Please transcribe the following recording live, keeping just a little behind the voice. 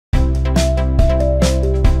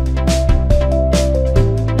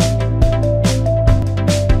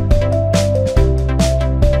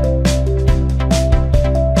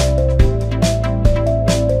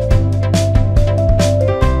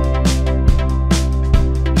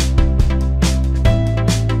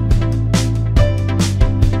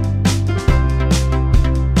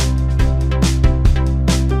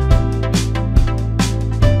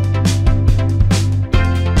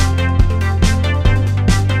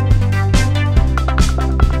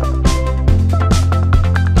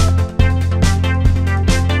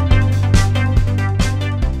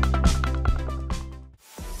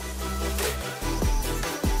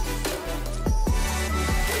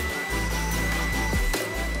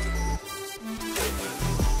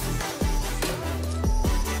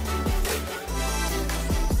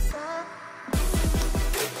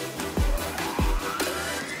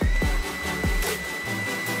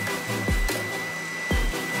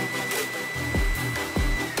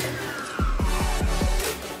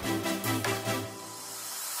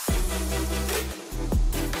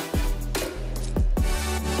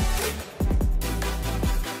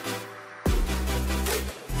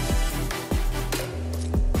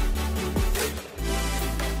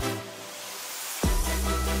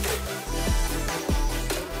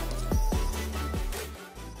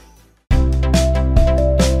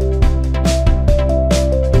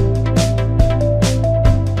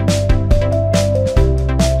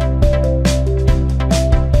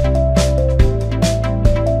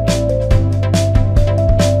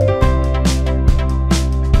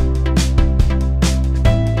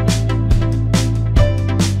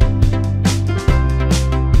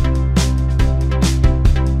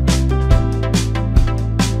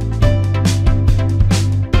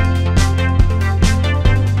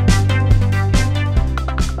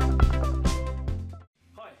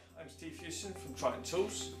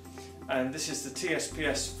and this is the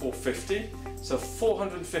TSPS 450. It's a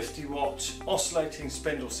 450 watt oscillating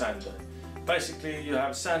spindle sander. Basically you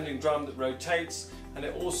have a sanding drum that rotates, and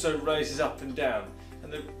it also raises up and down,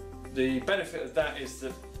 and the benefit of that is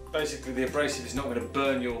that basically the abrasive is not going to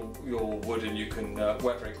burn your wood, and you can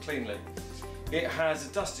work very cleanly. It has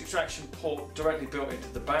a dust extraction port directly built into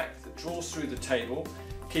the back that draws through the table,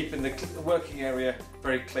 keeping the working area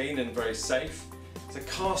very clean and very safe. It's a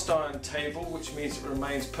cast iron table, which means it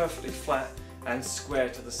remains perfectly flat and square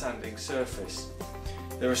to the sanding surface.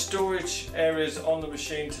 There are storage areas on the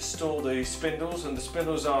machine to store the spindles, and the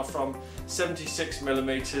spindles are from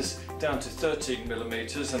 76mm down to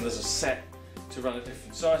 13mm, and there's a set to run at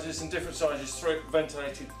different sizes, and different sizes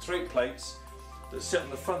ventilated throat plates that sit on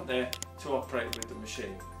the front there to operate with the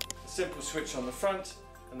machine. A simple switch on the front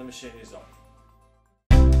and the machine is on.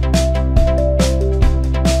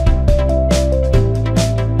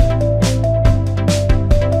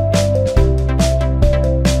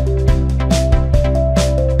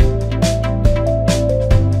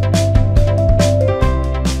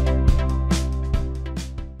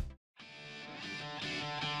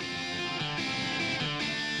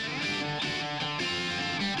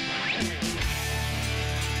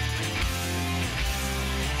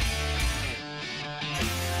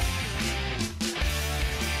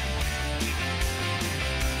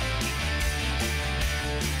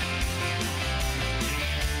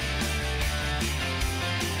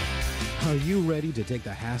 Are you ready to take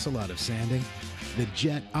the hassle out of sanding? The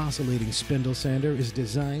Jet Oscillating Spindle Sander is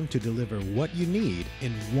designed to deliver what you need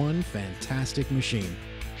in one fantastic machine.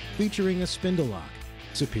 Featuring a spindle lock,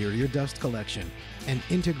 superior dust collection, and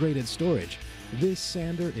integrated storage, this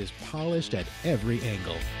sander is polished at every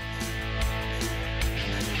angle.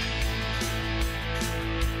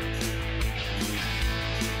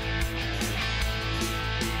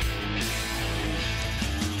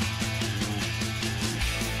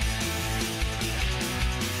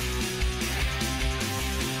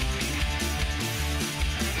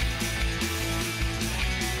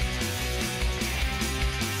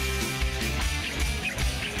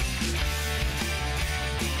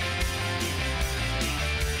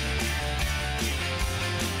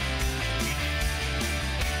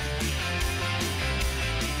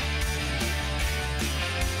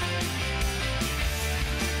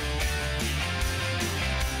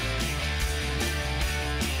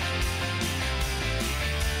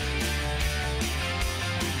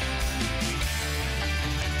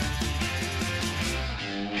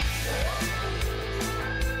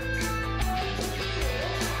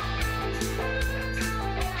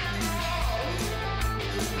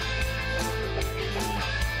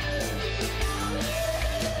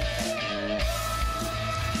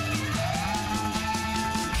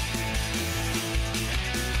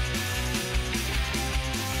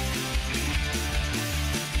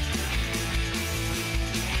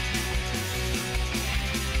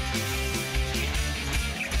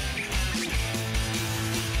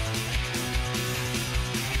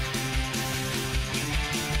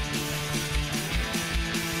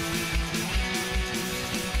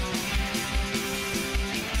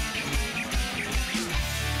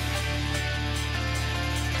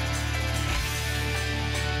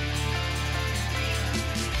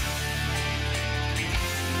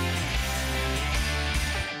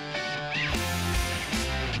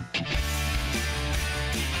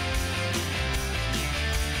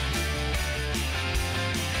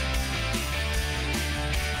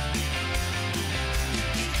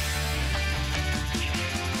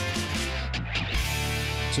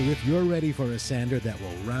 So if you're ready for a sander that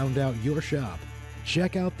will round out your shop,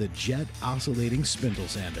 check out the Jet Oscillating Spindle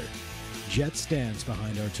Sander. Jet stands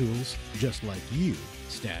behind our tools, just like you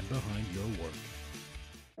stand behind your work.